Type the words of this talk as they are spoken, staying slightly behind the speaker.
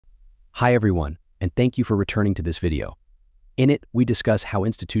Hi everyone, and thank you for returning to this video. In it, we discuss how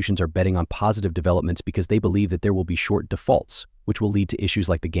institutions are betting on positive developments because they believe that there will be short defaults, which will lead to issues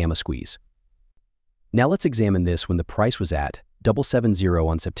like the gamma squeeze. Now let's examine this when the price was at 770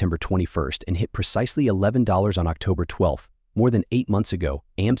 on September 21st and hit precisely $11 on October 12th. More than 8 months ago,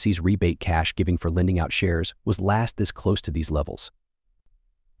 AMC's rebate cash giving for lending out shares was last this close to these levels.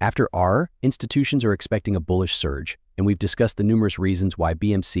 After R, institutions are expecting a bullish surge, and we've discussed the numerous reasons why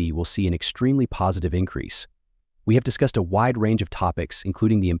BMC will see an extremely positive increase. We have discussed a wide range of topics,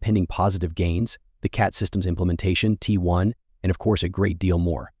 including the impending positive gains, the CAT systems implementation, T1, and of course a great deal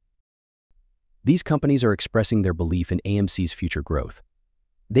more. These companies are expressing their belief in AMC's future growth.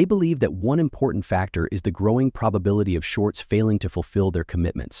 They believe that one important factor is the growing probability of shorts failing to fulfill their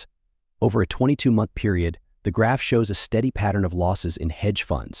commitments. Over a 22-month period, the graph shows a steady pattern of losses in hedge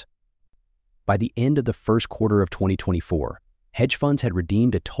funds. By the end of the first quarter of 2024, hedge funds had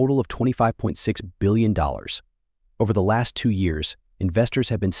redeemed a total of $25.6 billion. Over the last 2 years, investors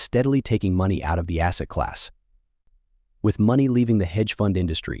have been steadily taking money out of the asset class. With money leaving the hedge fund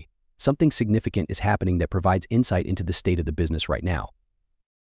industry, something significant is happening that provides insight into the state of the business right now.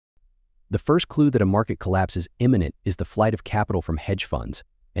 The first clue that a market collapse is imminent is the flight of capital from hedge funds,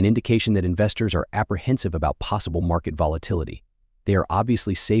 an indication that investors are apprehensive about possible market volatility. They are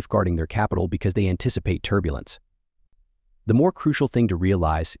obviously safeguarding their capital because they anticipate turbulence. The more crucial thing to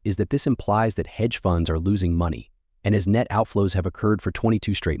realize is that this implies that hedge funds are losing money, and as net outflows have occurred for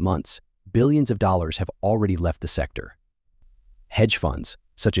 22 straight months, billions of dollars have already left the sector. Hedge funds,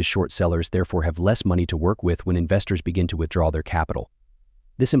 such as short sellers, therefore have less money to work with when investors begin to withdraw their capital.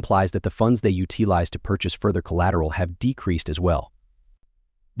 This implies that the funds they utilize to purchase further collateral have decreased as well.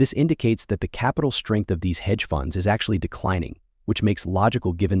 This indicates that the capital strength of these hedge funds is actually declining, which makes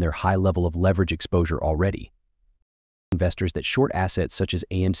logical given their high level of leverage exposure already. Investors that short assets such as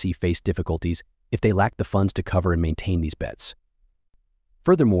AMC face difficulties if they lack the funds to cover and maintain these bets.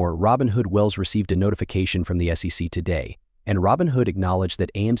 Furthermore, Robinhood Wells received a notification from the SEC today, and Robinhood acknowledged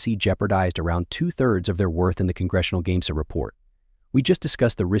that AMC jeopardized around 2/3 of their worth in the Congressional GameStop report. We just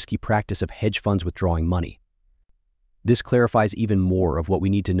discussed the risky practice of hedge funds withdrawing money. This clarifies even more of what we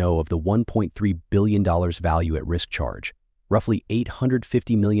need to know of the $1.3 billion value at risk charge. Roughly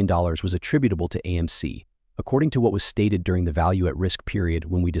 $850 million was attributable to AMC, according to what was stated during the value at risk period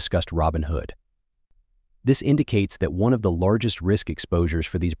when we discussed Robinhood. This indicates that one of the largest risk exposures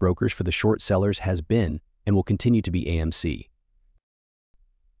for these brokers for the short sellers has been and will continue to be AMC.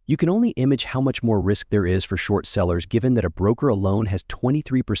 You can only imagine how much more risk there is for short sellers given that a broker alone has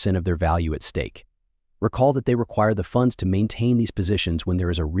 23% of their value at stake. Recall that they require the funds to maintain these positions when there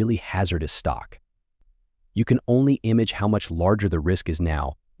is a really hazardous stock. You can only imagine how much larger the risk is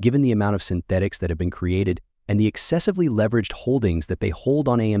now, given the amount of synthetics that have been created and the excessively leveraged holdings that they hold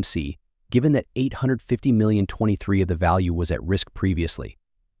on AMC, given that $850 million 23% of the value was at risk previously.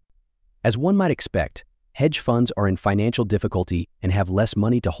 As one might expect, hedge funds are in financial difficulty and have less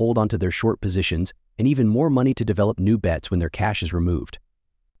money to hold onto their short positions and even more money to develop new bets when their cash is removed.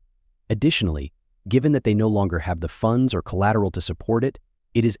 Additionally, given that they no longer have the funds or collateral to support it,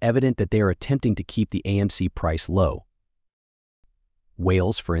 it is evident that they are attempting to keep the AMC price low.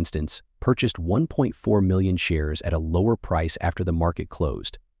 Wales, for instance, purchased 1.4 million shares at a lower price after the market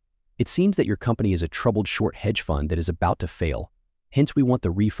closed. It seems that your company is a troubled short hedge fund that is about to fail, hence we want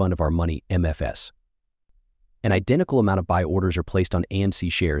the refund of our money, MFS. An identical amount of buy orders are placed on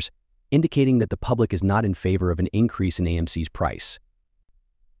AMC shares, indicating that the public is not in favor of an increase in AMC's price.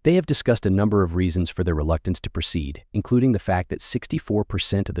 They have discussed a number of reasons for their reluctance to proceed, including the fact that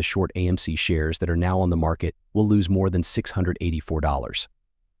 64% of the short AMC shares that are now on the market will lose more than $684.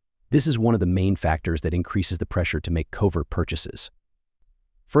 This is one of the main factors that increases the pressure to make covert purchases.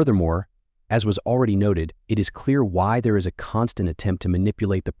 Furthermore, as was already noted, it is clear why there is a constant attempt to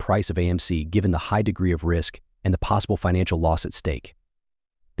manipulate the price of AMC given the high degree of risk and the possible financial loss at stake.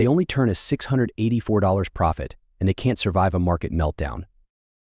 They only turn a $684 profit, and they can't survive a market meltdown.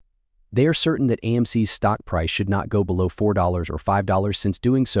 They are certain that AMC's stock price should not go below $4 or $5 since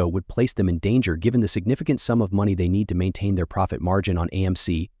doing so would place them in danger given the significant sum of money they need to maintain their profit margin on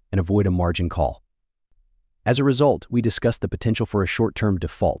AMC and avoid a margin call. As a result, we discussed the potential for a short-term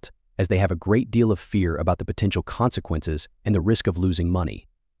default, as they have a great deal of fear about the potential consequences and the risk of losing money.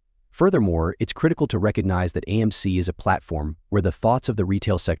 Furthermore, it's critical to recognize that AMC is a platform where the thoughts of the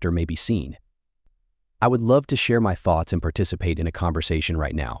retail sector may be seen. I would love to share my thoughts and participate in a conversation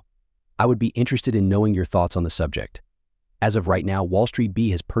right now. I would be interested in knowing your thoughts on the subject. As of right now, Wall Street B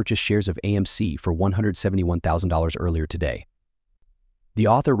has purchased shares of AMC for $171,000 earlier today. The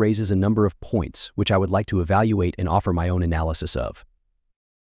author raises a number of points which I would like to evaluate and offer my own analysis of.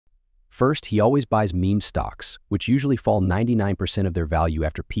 First, he always buys meme stocks, which usually fall 99% of their value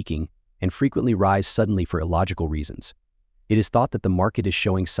after peaking and frequently rise suddenly for illogical reasons. It is thought that the market is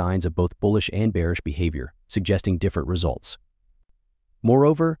showing signs of both bullish and bearish behavior, suggesting different results.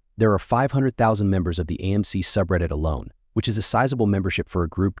 Moreover, there are 500,000 members of the AMC subreddit alone, which is a sizable membership for a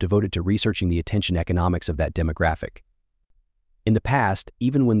group devoted to researching the attention economics of that demographic. In the past,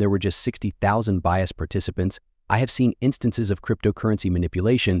 even when there were just 60,000 biased participants, I have seen instances of cryptocurrency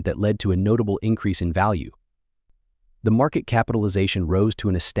manipulation that led to a notable increase in value. The market capitalization rose to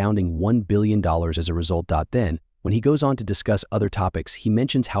an astounding $1 billion as a result. Then, when he goes on to discuss other topics, he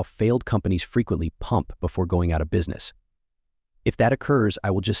mentions how failed companies frequently pump before going out of business. If that occurs,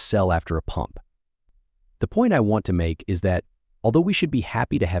 I will just sell after a pump. The point I want to make is that, although we should be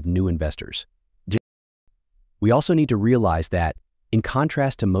happy to have new investors, we also need to realize that, in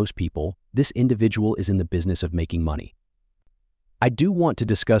contrast to most people, this individual is in the business of making money. I do want to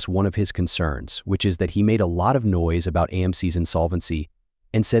discuss one of his concerns, which is that he made a lot of noise about AMC's insolvency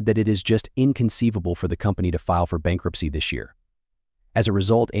and said that it is just inconceivable for the company to file for bankruptcy this year. As a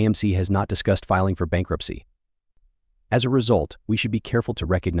result, AMC has not discussed filing for bankruptcy. As a result, we should be careful to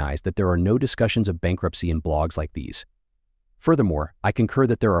recognize that there are no discussions of bankruptcy in blogs like these. Furthermore, I concur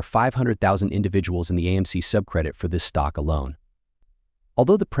that there are 500,000 individuals in the AMC subcredit for this stock alone.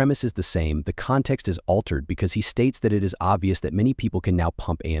 Although the premise is the same, the context is altered because he states that it is obvious that many people can now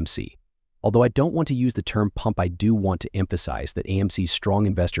pump AMC. Although I don't want to use the term pump, I do want to emphasize that AMC's strong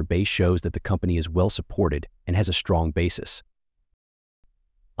investor base shows that the company is well supported and has a strong basis.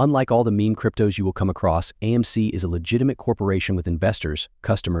 Unlike all the meme cryptos you will come across, AMC is a legitimate corporation with investors,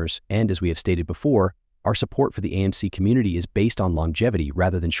 customers, and, as we have stated before, our support for the AMC community is based on longevity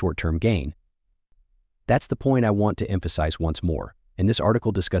rather than short-term gain. That's the point I want to emphasize once more, and this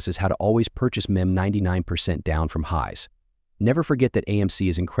article discusses how to always purchase meme 99% down from highs. Never forget that AMC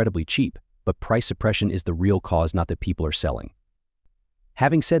is incredibly cheap, but price suppression is the real cause, not that people are selling.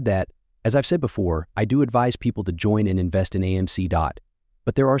 Having said that, as I've said before, I do advise people to join and invest in AMC.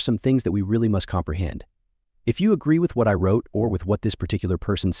 But there are some things that we really must comprehend. If you agree with what I wrote or with what this particular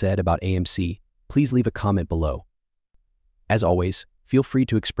person said about AMC, please leave a comment below. As always, feel free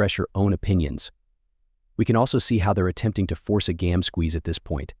to express your own opinions. We can also see how they're attempting to force a gam squeeze at this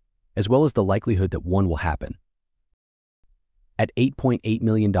point, as well as the likelihood that one will happen. At $8.8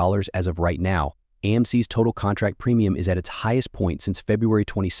 million as of right now, AMC's total contract premium is at its highest point since February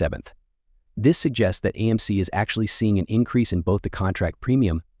 27th. This suggests that AMC is actually seeing an increase in both the contract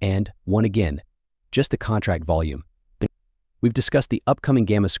premium and, just the contract volume. We've discussed the upcoming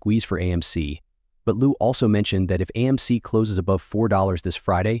gamma squeeze for AMC, but Lou also mentioned that if AMC closes above $4 this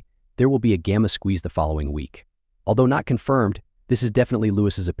Friday, there will be a gamma squeeze the following week. Although not confirmed, this is definitely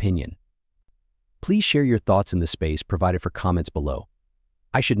Lewis's opinion. Please share your thoughts in the space provided for comments below.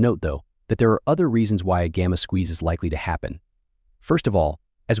 I should note, though, that there are other reasons why a gamma squeeze is likely to happen. First of all,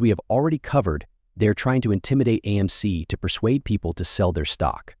 as we have already covered, they are trying to intimidate AMC to persuade people to sell their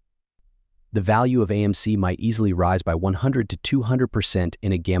stock. The value of AMC might easily rise by 100 to 200%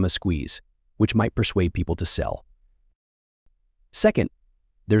 in a gamma squeeze, which might persuade people to sell. Second,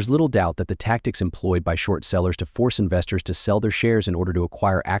 there's little doubt that the tactics employed by short sellers to force investors to sell their shares in order to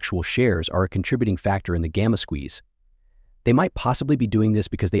acquire actual shares are a contributing factor in the gamma squeeze. They might possibly be doing this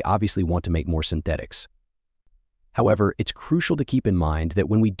because they obviously want to make more synthetics. However, it's crucial to keep in mind that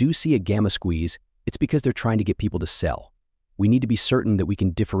when we do see a gamma squeeze, it's because they're trying to get people to sell. We need to be certain that we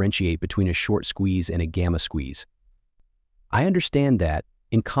can differentiate between a short squeeze and a gamma squeeze. I understand that,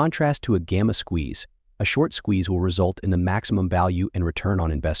 in contrast to a gamma squeeze, a short squeeze will result in the maximum value and return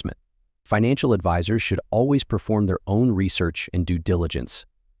on investment. Financial advisors should always perform their own research and due diligence,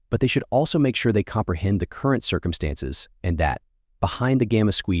 but they should also make sure they comprehend the current circumstances and that, behind the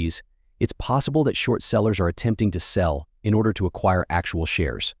gamma squeeze, it's possible that short sellers are attempting to sell in order to acquire actual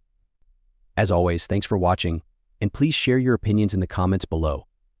shares. As always, thanks for watching, and please share your opinions in the comments below.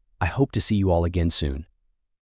 I hope to see you all again soon.